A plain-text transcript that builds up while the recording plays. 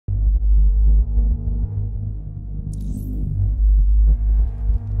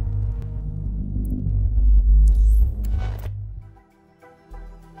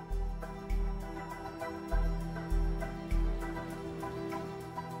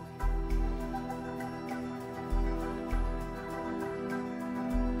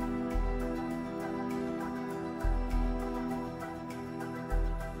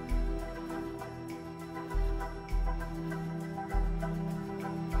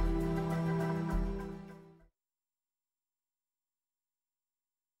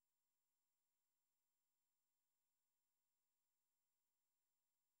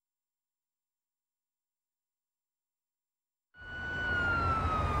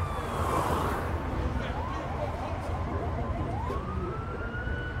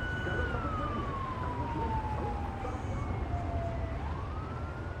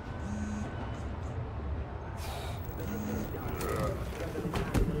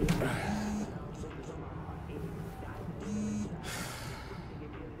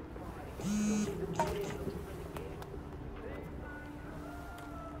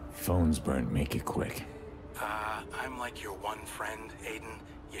phone's burnt. Make it quick. I'm like your one friend, Aiden.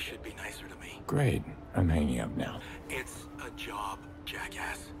 You should be nicer to me. Great. I'm hanging up now. It's a job,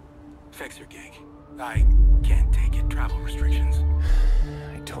 jackass. Fix your gig. I can't take it. Travel restrictions.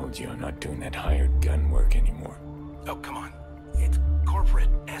 I told you I'm not doing that hired gun work anymore. Oh, come on. It's corporate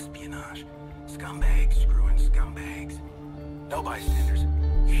espionage. Scumbags screwing scumbags. No bystanders.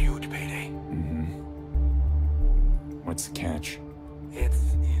 Huge payday. What's the catch?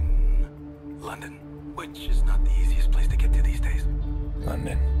 It's in London, which is not the easiest place to get to these days.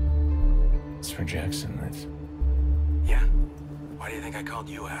 London. It's where Jackson lives. Yeah. Why do you think I called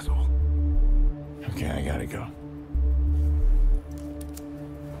you, asshole? Okay, I gotta go.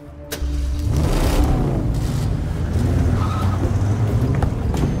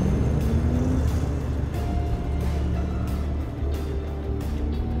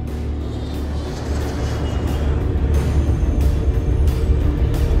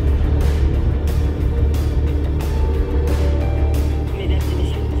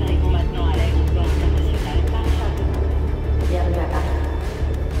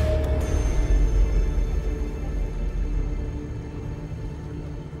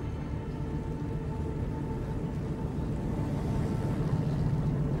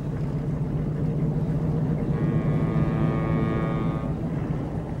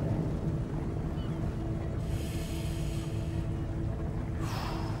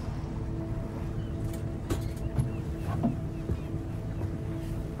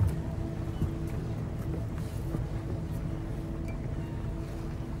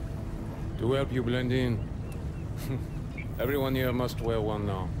 To help you blend in, everyone here must wear one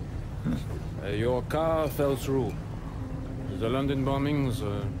now. Your car fell through. The London bombings,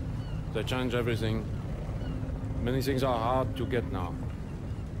 they changed everything. Many things are hard to get now.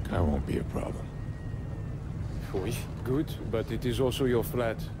 Car won't be a problem. Oui, good, but it is also your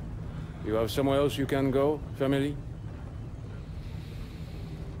flat. You have somewhere else you can go, family?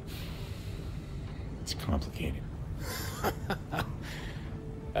 It's complicated.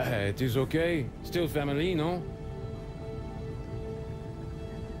 It is okay. Still family, no?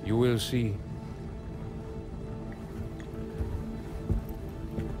 You will see.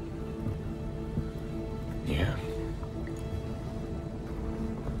 Yeah.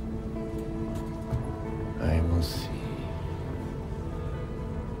 I will see.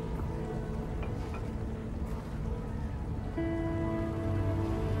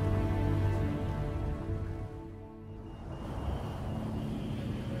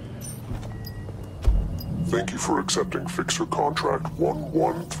 Thank you for accepting Fixer Contract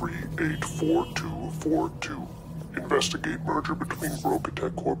 113-84242. Investigate merger between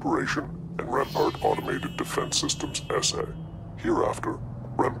Brokatech Corporation and Rampart Automated Defense Systems SA. Hereafter,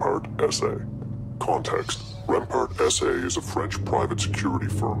 Rampart SA. Context: Rampart SA is a French private security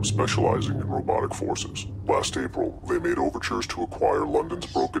firm specializing in robotic forces. Last April, they made overtures to acquire London's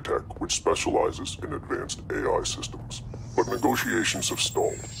Brokatech, which specializes in advanced AI systems. But negotiations have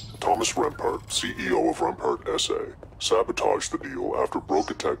stalled. Thomas Rampart, CEO of Rampart SA, sabotaged the deal after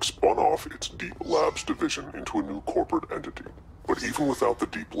Brokatech spun off its Deep Labs division into a new corporate entity. But even without the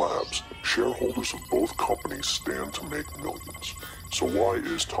Deep Labs, shareholders of both companies stand to make millions. So why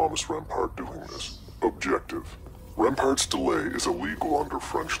is Thomas Rampart doing this? Objective: Rampart's delay is illegal under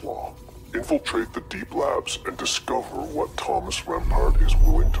French law. Infiltrate the Deep Labs and discover what Thomas Rampart is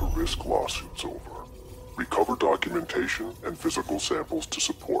willing to risk lawsuits over. Recover documentation and physical samples to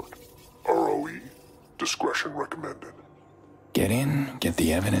support. ROE. Discretion recommended. Get in, get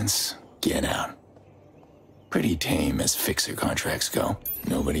the evidence, get out. Pretty tame as fixer contracts go.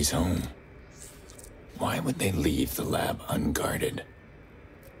 Nobody's home. Why would they leave the lab unguarded?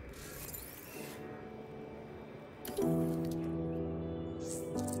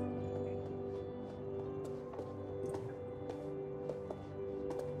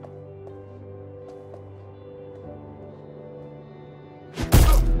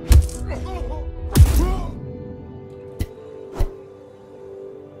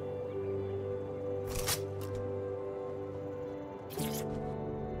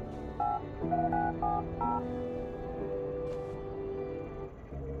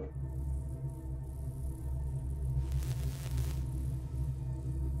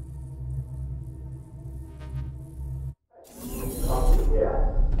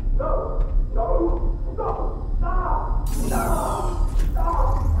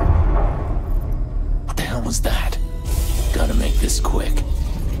 What the hell was that? Gotta make this quick.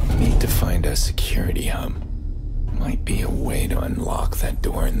 Need to find a security hub. Might be a way to unlock that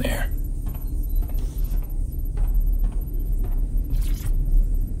door in there.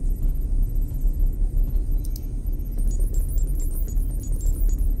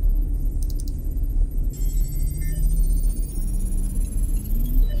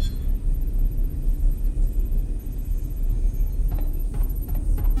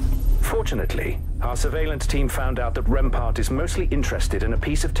 Unfortunately, our surveillance team found out that Rempart is mostly interested in a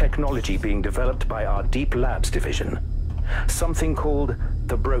piece of technology being developed by our Deep Labs division. Something called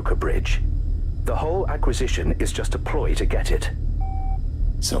the Broker Bridge. The whole acquisition is just a ploy to get it.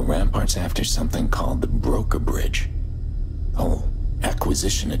 So Rampart's after something called the Broker Bridge. Oh,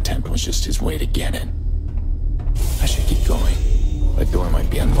 acquisition attempt was just his way to get it. I should keep going. The door might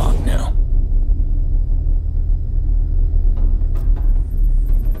be unlocked now.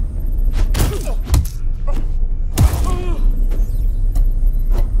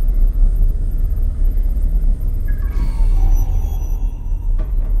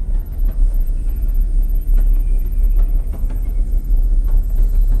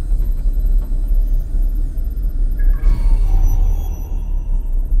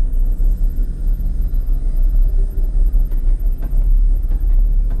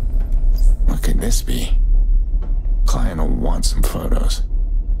 This be? Client will want some photos.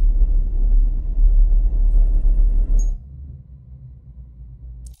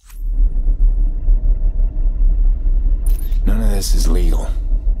 None of this is legal.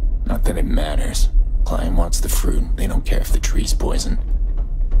 Not that it matters. Client wants the fruit. They don't care if the tree's poison.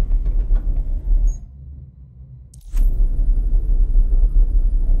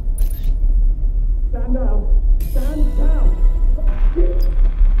 Stand down. Stand down.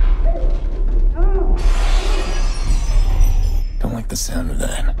 Don't like the sound of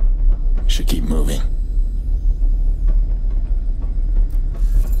that. Should keep moving.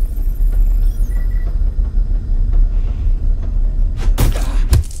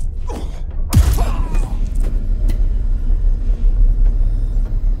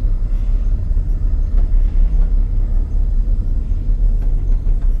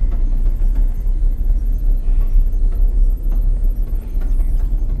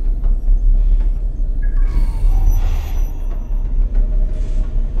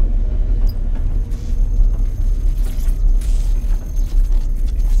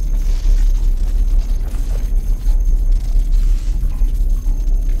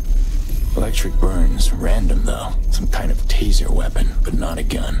 Electric burns, random though. Some kind of taser weapon, but not a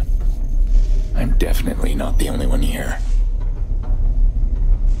gun. I'm definitely not the only one here.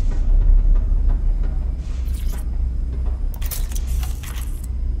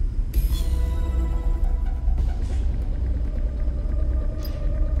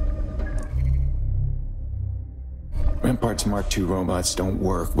 Rampart's Mark II robots don't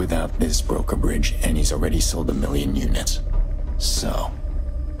work without this broker bridge, and he's already sold 1 million units. So,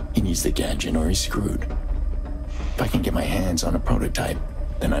 he needs the gadget or he's screwed. If I can get my hands on a prototype,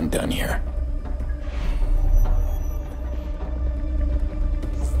 then I'm done here.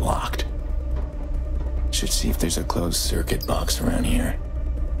 Locked. Should see if there's a closed circuit box around here.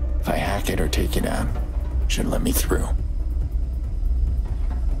 If I hack it or take it out, should let me through.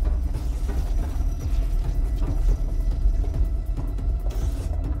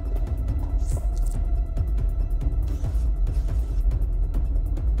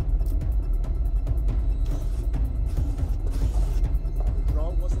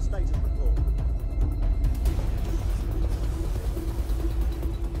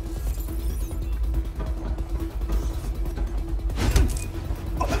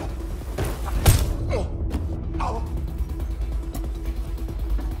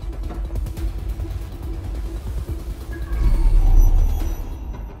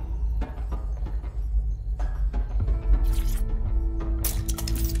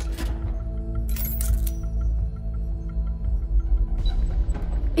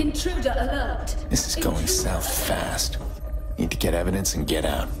 Intruder alert. This is going south fast. Need to get evidence and get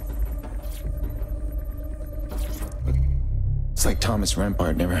out. It's like Thomas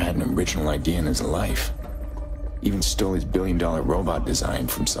Rempart never had an original idea in his life. Even stole his billion-dollar robot design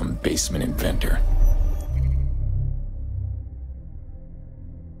from some basement inventor.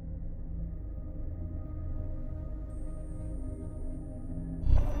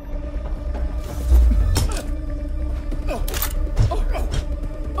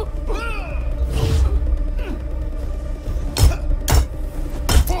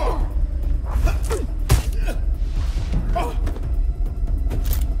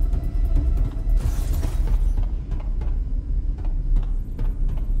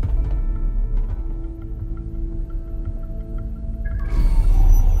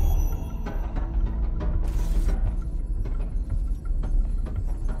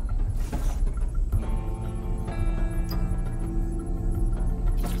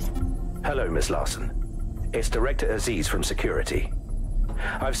 Hello, Miss Larson. It's Director Aziz from Security.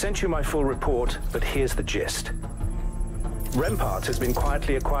 I've sent you my full report, but here's the gist. Rempart has been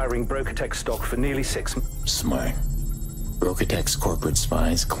quietly acquiring Brokertech stock for nearly 6 months. Smart. Brokatech's corporate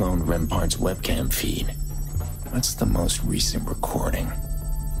spies cloned Rempart's webcam feed. What's the most recent recording?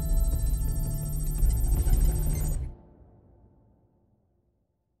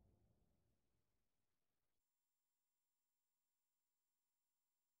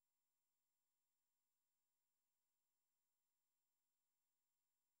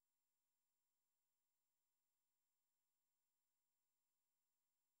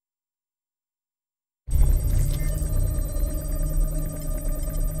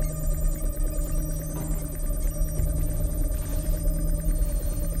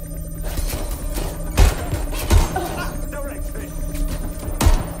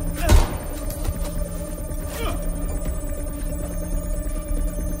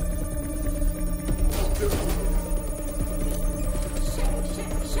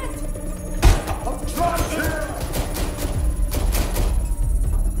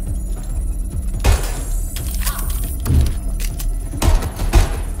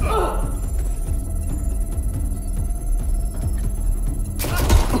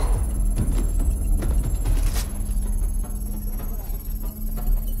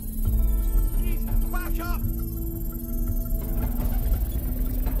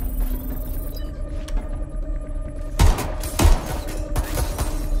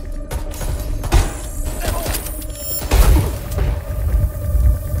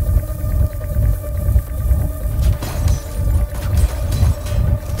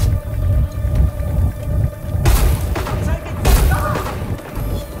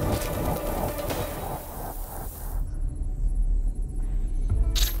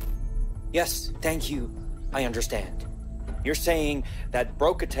 Yes, thank you. I understand. You're saying that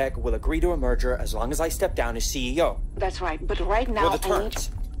Brokatech will agree to a merger as long as I step down as CEO. That's right, but right now... Well, the terms,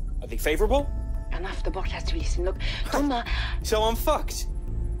 are they favorable? Enough, the board has to listen. Look, Thomas... So I'm fucked.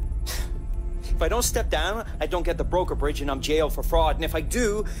 If I don't step down, I don't get the broker bridge and I'm jailed for fraud. And if I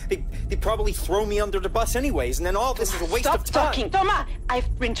do, they probably throw me under the bus anyways. And then all this is a waste of time. Stop talking. Thomas,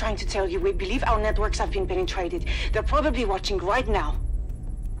 I've been trying to tell you, we believe our networks have been penetrated. They're probably watching right now.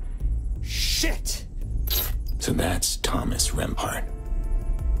 Shit! So that's Thomas Rempart.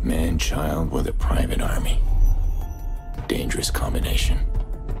 Man-child with a private army. Dangerous combination.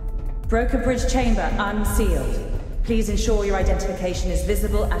 Broker bridge chamber unsealed. Please ensure your identification is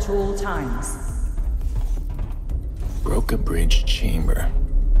visible at all times. Broker bridge chamber.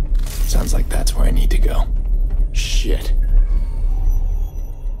 Sounds like that's where I need to go. Shit.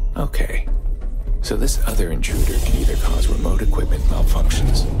 Okay. So this other intruder can either cause remote equipment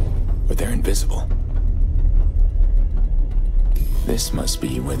malfunctions, or they're invisible. This must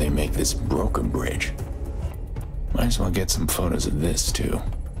be where they make this broker bridge. Might as well get some photos of this, too.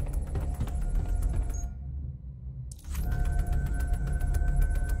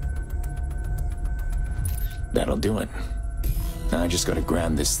 That'll do it. Now I just gotta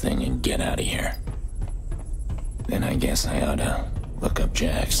grab this thing and get out of here. Then I guess I oughta look up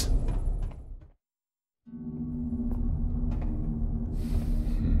Jax.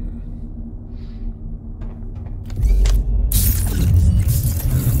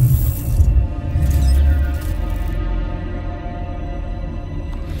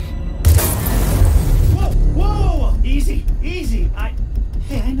 Easy.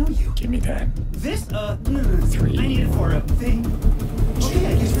 Hey, I know you. Give me that. This, 3. I need it for a thing. Okay,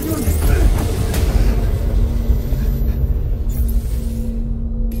 I guess we're doing this.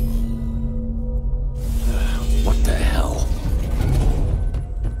 What the hell?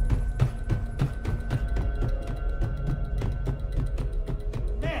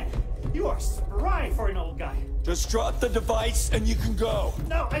 Man, you are spry for an old guy. Just drop the device and you can go.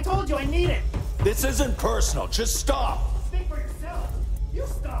 No, I told you I need it. This isn't personal. Just stop. Speak for yourself. You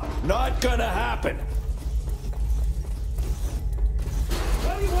stop. Not gonna happen.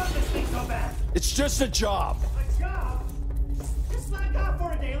 Why do you want this thing so bad? It's just a job. A job? Just slack off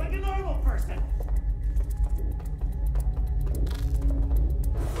for a day like a normal person.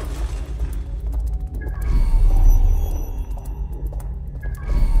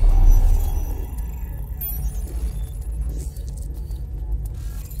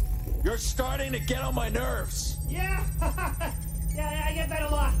 You're starting to get on my nerves. Yeah. Yeah, I get that a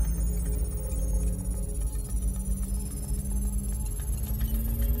lot.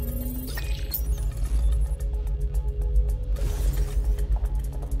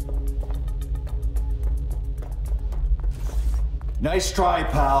 Nice try,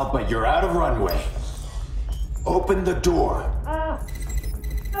 pal, but you're out of runway. Open the door.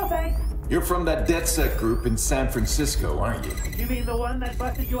 No thanks. You're from that DedSec group in San Francisco, aren't you? You mean the one that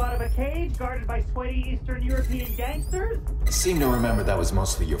busted you out of a cage, guarded by sweaty Eastern European gangsters? I seem to remember that was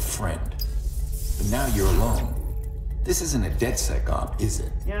mostly your friend. But now you're alone. This isn't a DedSec op, is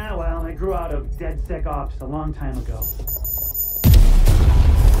it? Yeah, well, I grew out of DedSec ops a long time ago.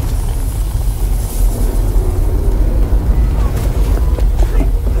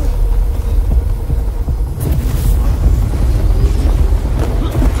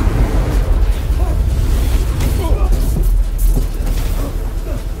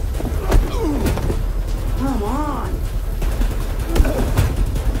 Come on!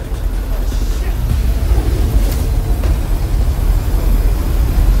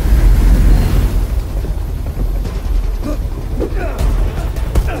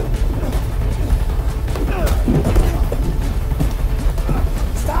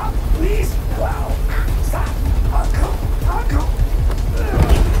 Stop, please! Wow! Stop! I'll go! I'll go!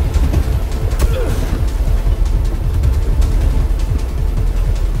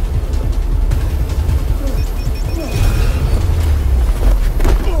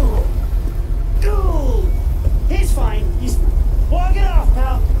 He's fine. He's... Walk it off,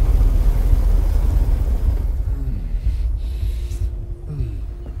 pal.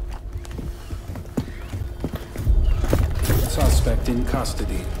 Suspect in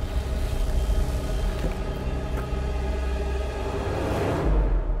custody.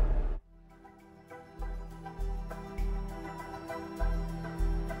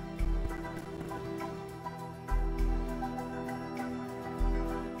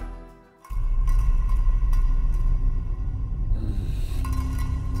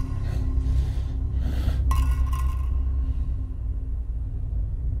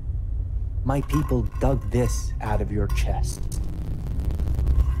 My people dug this out of your chest.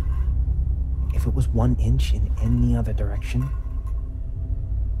 If it was 1 inch in any other direction,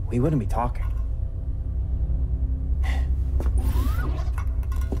 we wouldn't be talking. I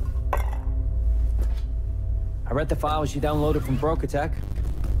read the files you downloaded from Brokatech.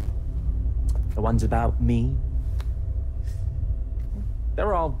 The ones about me.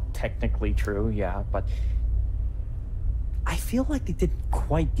 They're all technically true, yeah, but I feel like they didn't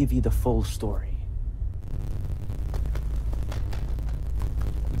quite give you the full story.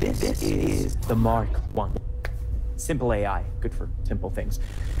 This is the Mark I. Simple AI, good for simple things.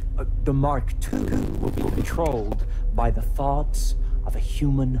 The Mark II will be controlled by the thoughts of a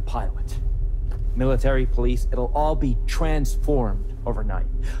human pilot. Military, police, it'll all be transformed overnight.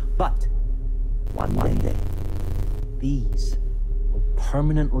 But one day, these will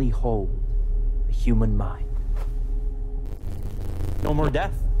permanently hold the human mind. No more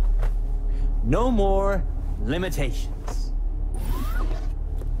death. No more limitations.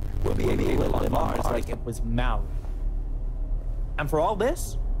 We'll be able to live on Mars like it was Maui. And for all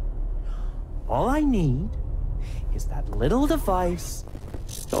this, all I need is that little device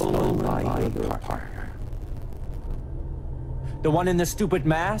stolen by your partner. The one in the stupid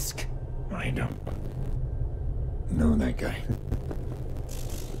mask? I don't know that guy.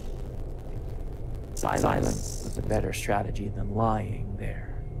 Silence is a better strategy than lying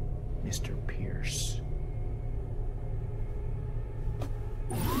there, Mr. Pierce.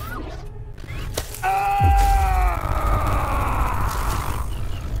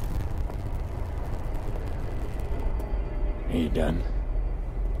 Are you done?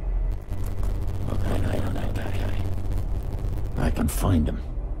 Look, I don't know that guy. I can find him.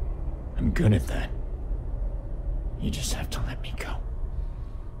 I'm good at that. You just have to let me go.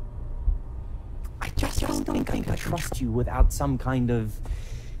 I just don't think I can trust you without some kind of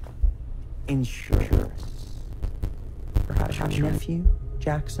insurance. Perhaps your nephew,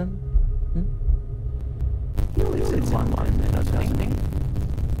 Jackson? He lives in London and doesn't he?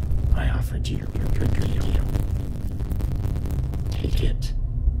 I offered you your good deal. Take it.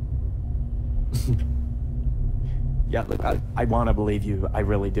 Yeah, look, I want to believe you. I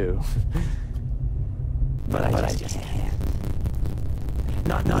really do. but I just can't.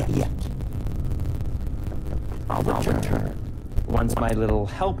 Not yet. I'll return. Once my little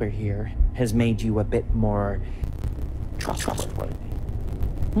helper here has made you a bit more trustworthy.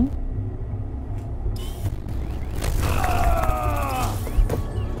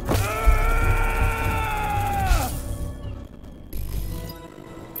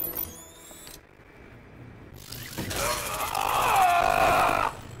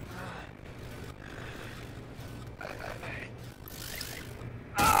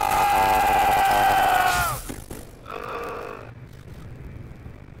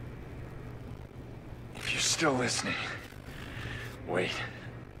 Still listening. Wait.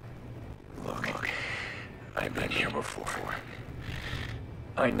 Look. I've been here before.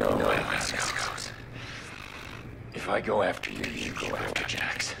 I know how this goes. If I go after you, you go after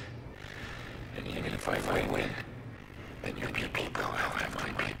Jax. And even if I win, then your people will have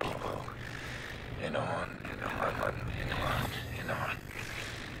my people. And on and on. on and on and on.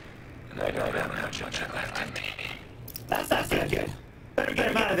 And I don't have much left in me. That's not good. Better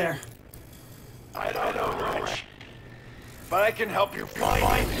get him out of there. I don't know, Rich. But I can help you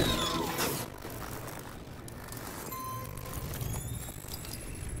find him.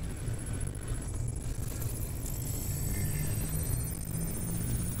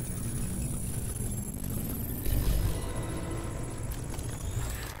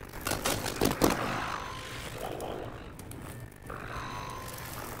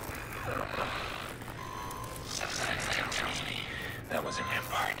 That was a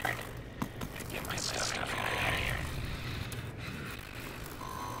rampart. Get my stuff out of here.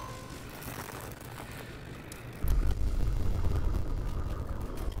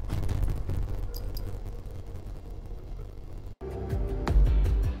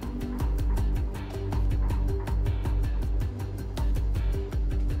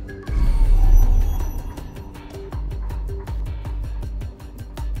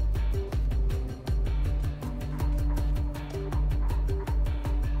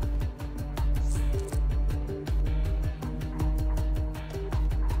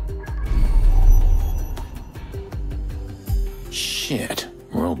 Shit,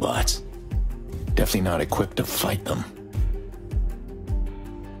 robots. Definitely not equipped to fight them.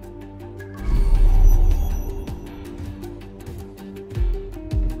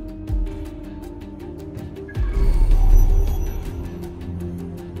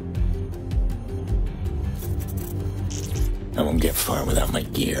 I won't get far without my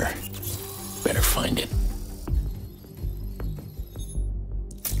gear. Better find it.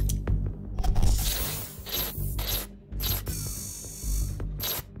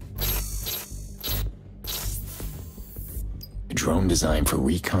 A drone designed for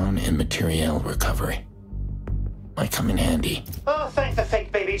recon and materiel recovery. Might come in handy. Oh, thank the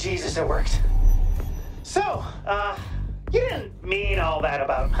fake baby Jesus it worked. So, you didn't mean all that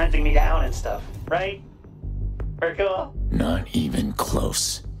about hunting me down and stuff, right? Very cool? Not even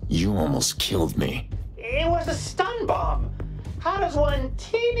close. You almost killed me. It was a stun bomb. How does one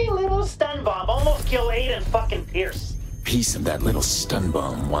teeny little stun bomb almost kill Aiden fucking Pierce? Piece of that little stun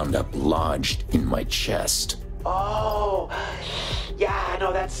bomb wound up lodged in my chest. Oh, yeah,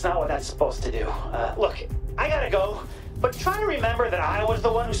 no, that's not what that's supposed to do. Look, I gotta go, but try to remember that I was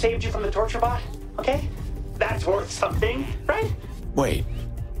the one who saved you from the torture bot, okay? That's worth something, right? Wait,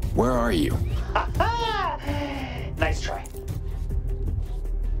 where are you? Nice try.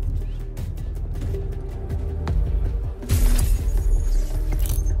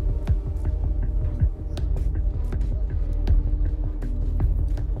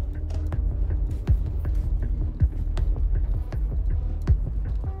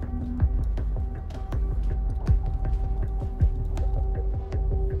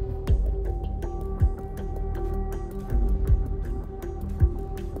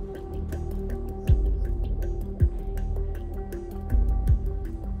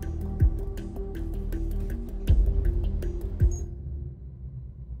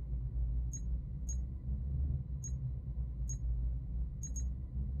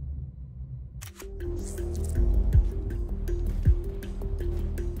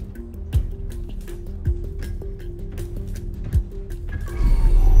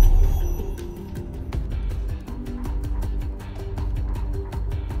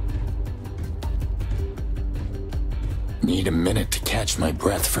 Need a minute to catch my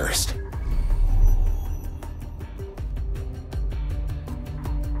breath first.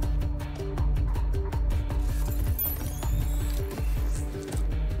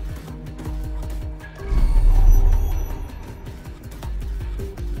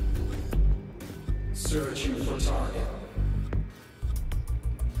 Searching for target.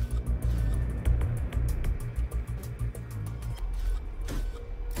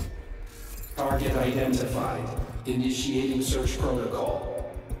 Target identified. Initiating search protocol.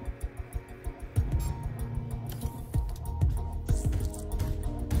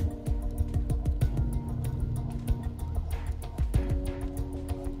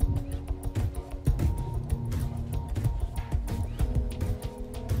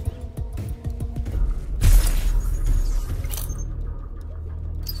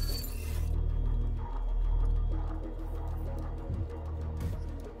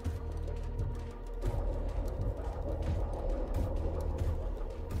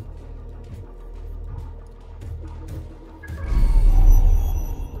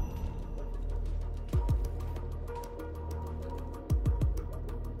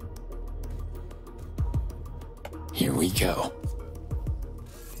 Here we go.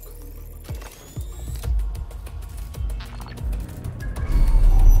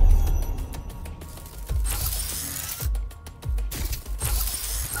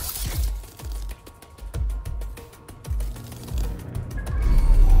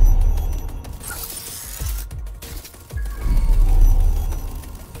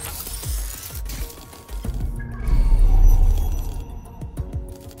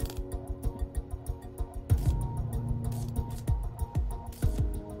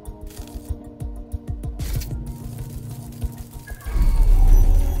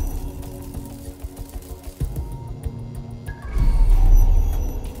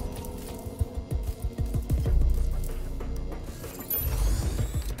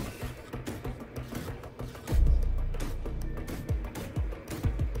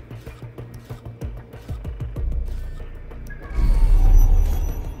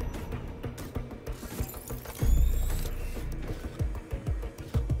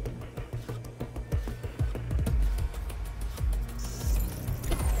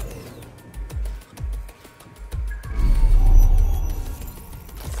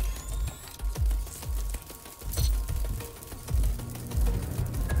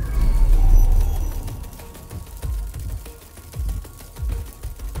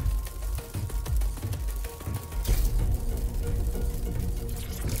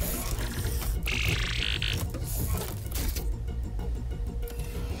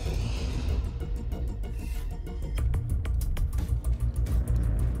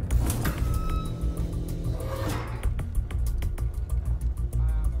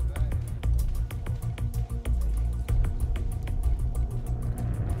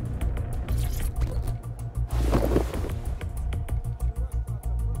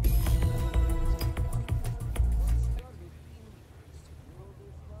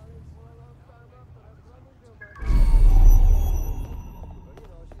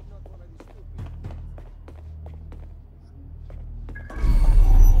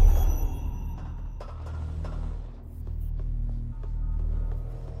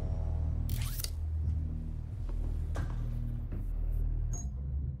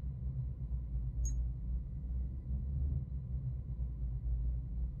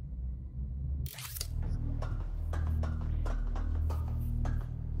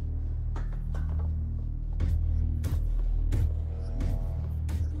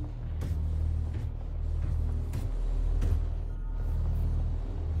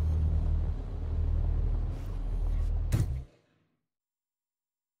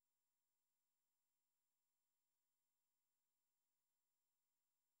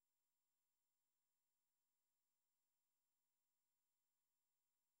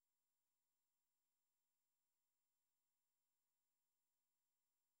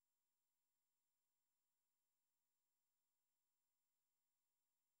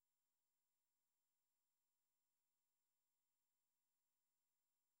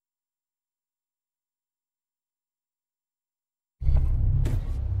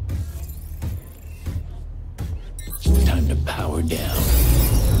 Time to power down.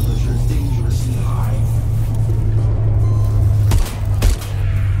 Dangerously high.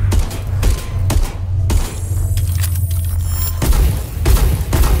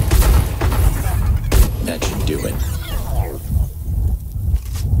 That should do it.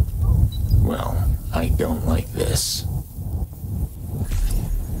 Well, I don't like this.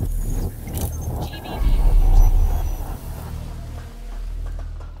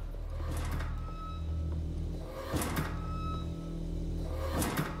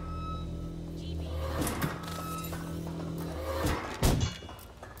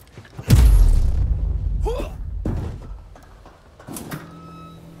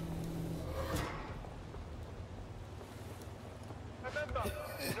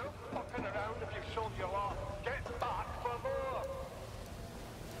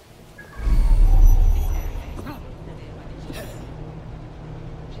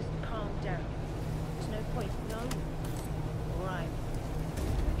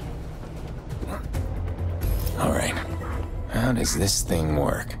 How does this thing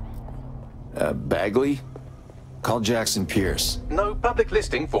work? Bagley? Call Jackson Pierce. No public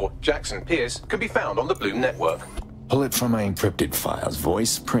listing for Jackson Pierce can be found on the Bloom network. Pull it from my encrypted files.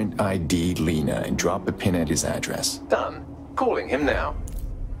 Voice, print ID, Lena, and drop a pin at his address. Done. Calling him now.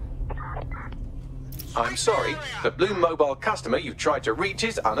 I'm sorry, the Bloom mobile customer you tried to reach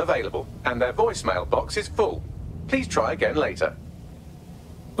is unavailable, and their voicemail box is full. Please try again later.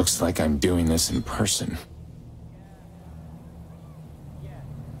 Looks like I'm doing this in person.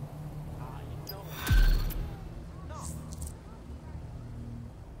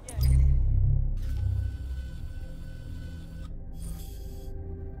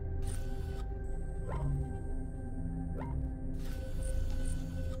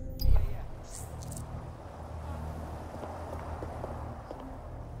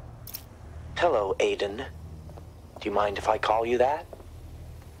 Hello, Aiden. Do you mind if I call you that?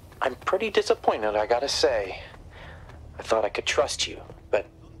 I'm pretty disappointed, I gotta say. I thought I could trust you, but...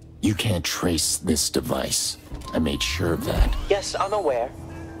 You can't trace this device. I made sure of that. Yes, I'm aware.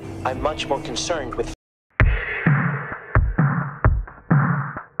 I'm much more concerned with...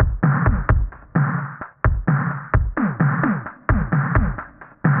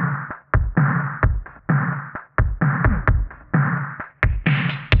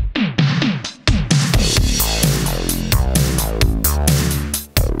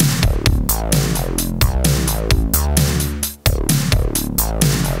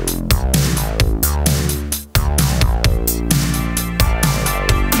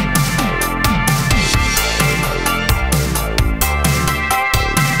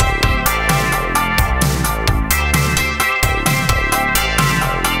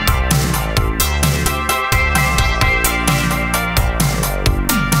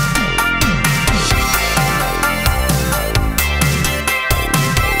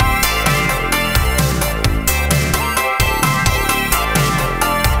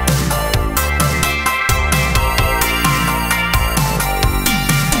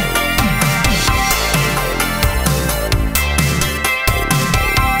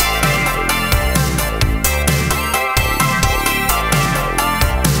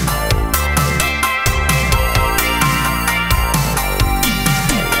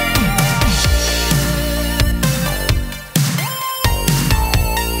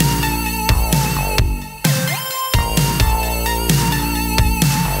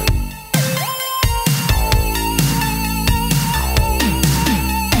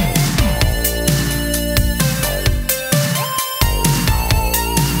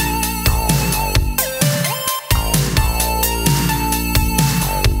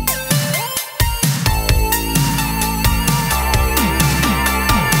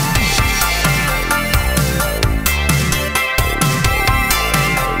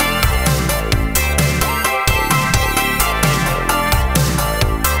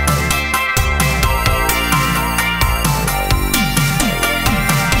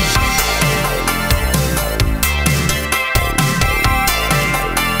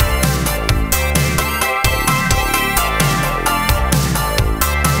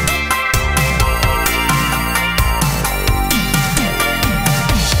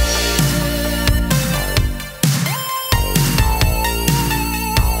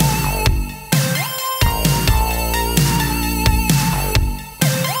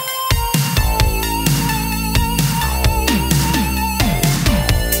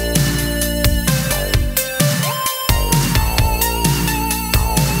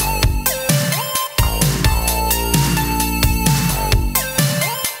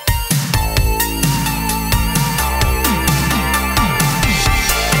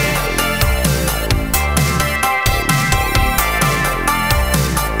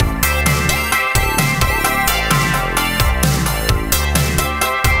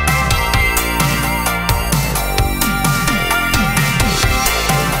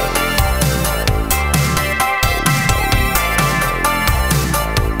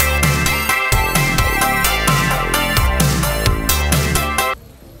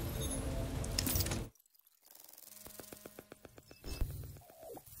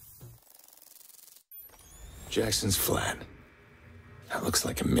 Jackson's flat. That looks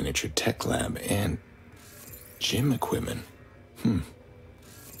like a miniature tech lab and gym equipment.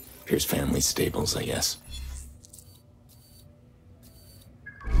 Here's family staples, I guess.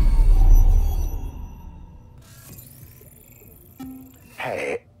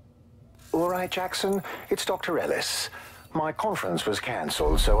 Hey. All right, Jackson, it's Dr. Ellis. My conference was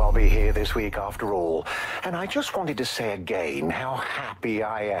cancelled, so I'll be here this week after all. And I just wanted to say again how happy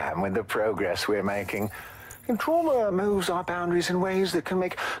I am with the progress we're making. And trauma moves our boundaries in ways that can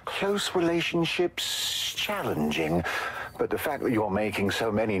make close relationships challenging. But the fact that you're making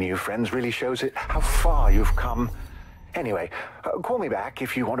so many new friends really shows it how far you've come. Anyway, call me back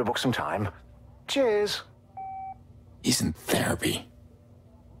if you want to book some time. Cheers. He's in therapy.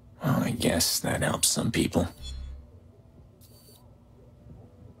 Well, I guess that helps some people.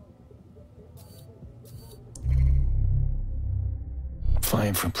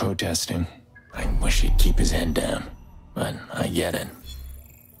 Fine for protesting. I wish he'd keep his head down, but I get it.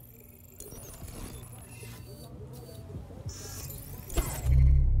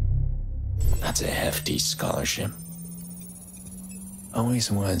 That's a hefty scholarship.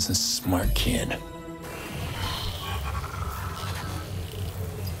 Always was a smart kid.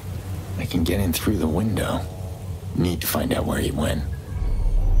 I can get in through the window. Need to find out where he went.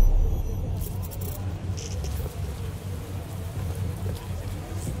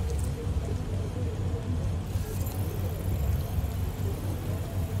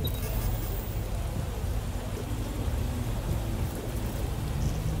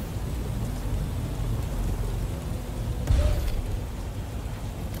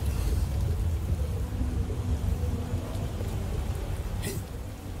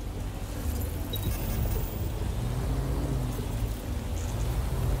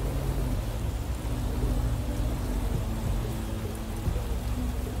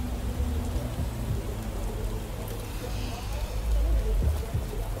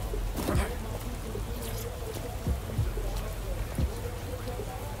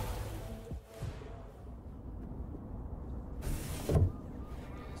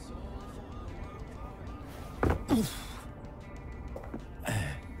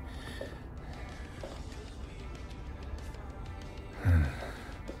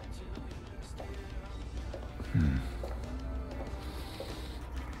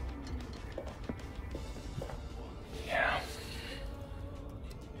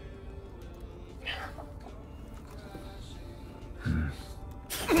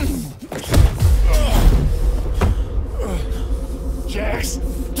 Jax!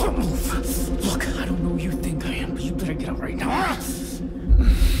 Don't move! Look, I don't know who you think I am, but you better get out right now.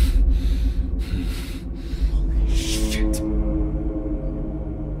 Holy shit.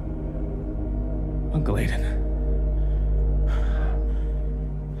 Uncle Aiden.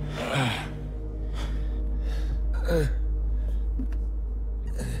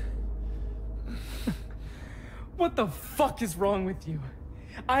 What the fuck is wrong with you?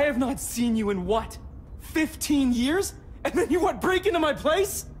 I have not seen you in what? 15 years? And then you want to break into my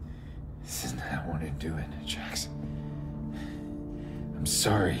place? This isn't how I want to do it, Jax. I'm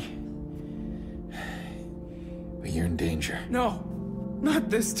sorry. But you're in danger. No,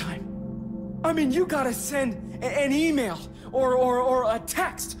 not this time. I mean, you gotta send an email or a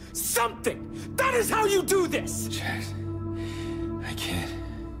text. Something! That is how you do this! Jax, I can't.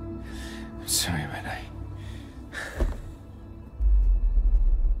 I'm sorry, but I...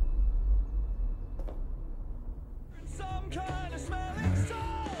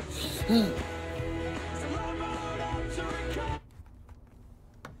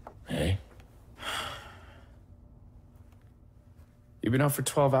 Hey. You've been out for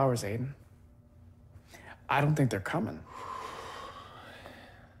 12 hours, Aiden. I don't think they're coming.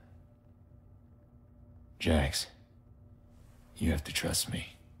 Jax, you have to trust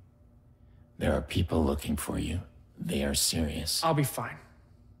me. There are people looking for you. They are serious. I'll be fine.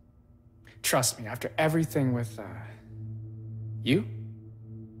 Trust me, after everything with, you?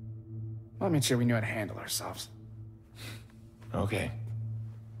 Well, I made sure we knew how to handle ourselves. Okay.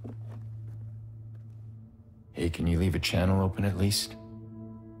 Hey, can you leave a channel open at least?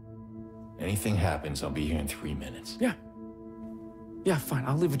 Anything happens, I'll be here in 3 minutes. Yeah. Yeah, fine,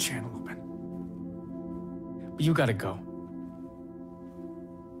 I'll leave a channel open. But you gotta go.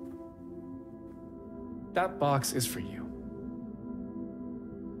 That box is for you.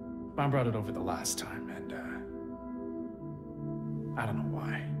 Mom brought it over the last time, and, I don't know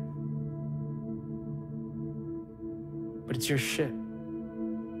why. But it's your shit.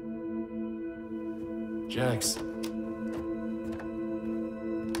 Jax.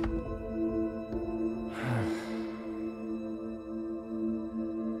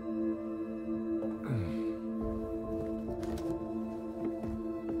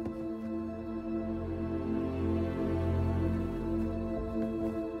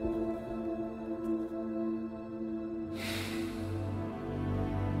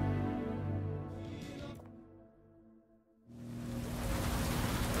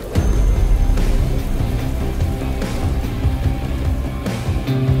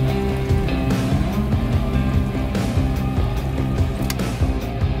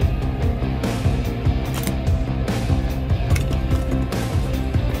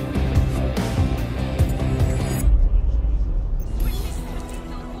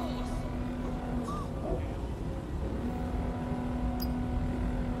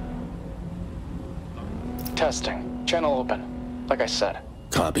 Testing. Channel open. Like I said.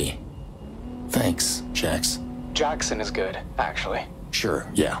 Copy. Thanks, Jax. Jackson is good, actually. Sure,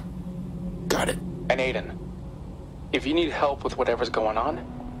 yeah. Got it. And Aiden, if you need help with whatever's going on,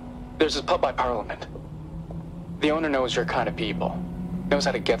 there's this pub by Parliament. The owner knows your kind of people. Knows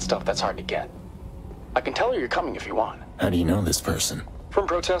how to get stuff that's hard to get. I can tell her you're coming if you want. How do you know this person? From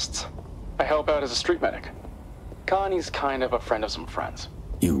protests. I help out as a street medic. Connie's kind of a friend of some friends.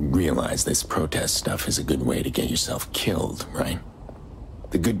 You realize this protest stuff is a good way to get yourself killed, right?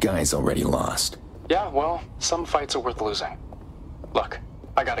 The good guy's already lost. Yeah, well, some fights are worth losing. Look,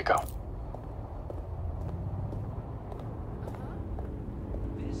 I gotta go.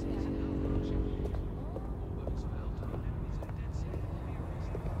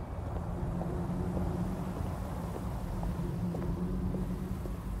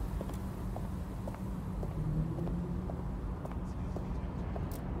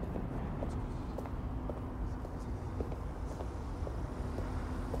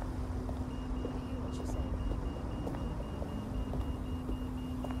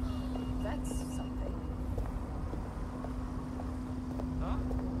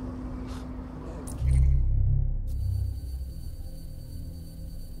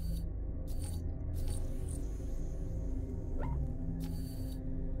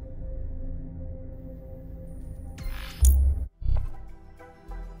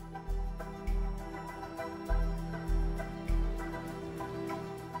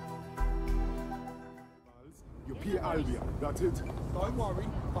 Peter Albion, that's it. Don't worry,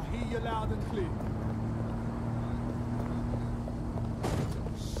 I hear you loud and clear.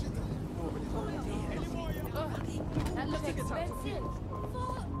 That looks expensive.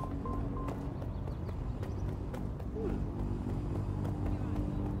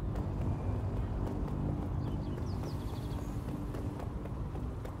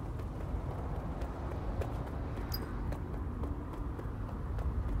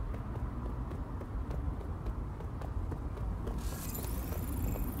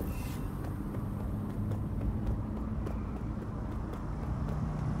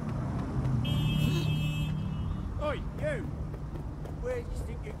 Oi, you! Where do you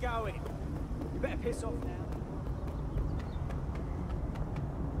think you're going? You better piss off now.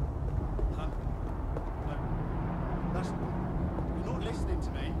 Huh? No. That's... You're not listening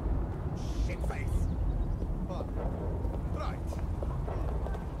to me. Shitface! But... Right.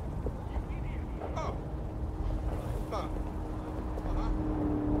 Oh. But...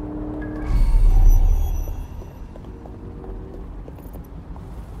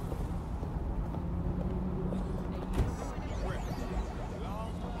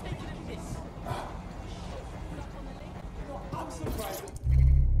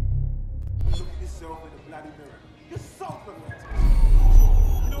 You're so pathetic.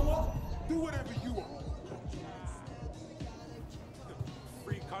 You know what? Do whatever you want.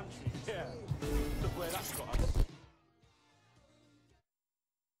 Free country, yeah. Look where that's got us.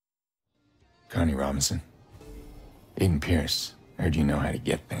 Connie Robinson. Aiden Pierce. Heard you know how to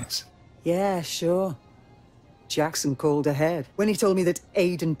get things. Yeah, sure. Jackson called ahead. When he told me that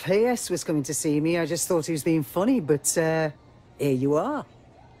Aiden Pierce was coming to see me, I just thought he was being funny, but, here you are.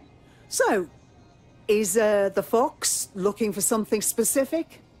 So, is, the Fox looking for something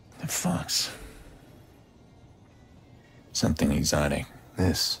specific? The Fox? Something exotic.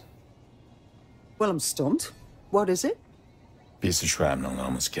 This. Well, I'm stumped. What is it? Piece of shrapnel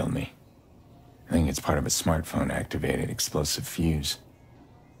almost killed me. I think it's part of a smartphone-activated explosive fuse.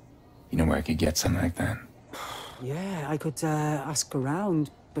 You know where I could get something like that? Yeah, I could, ask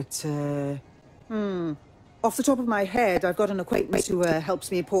around, but, Off the top of my head, I've got an acquaintance who,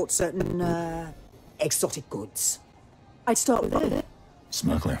 helps me import certain, exotic goods. I'd start with it.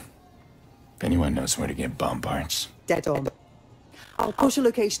 Smuggler. If anyone knows where to get bomb parts. Dead on. I'll push a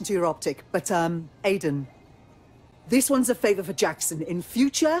location to your optic, but, Aiden, this one's a favor for Jackson. In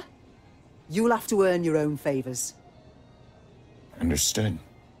future, you'll have to earn your own favors. Understood.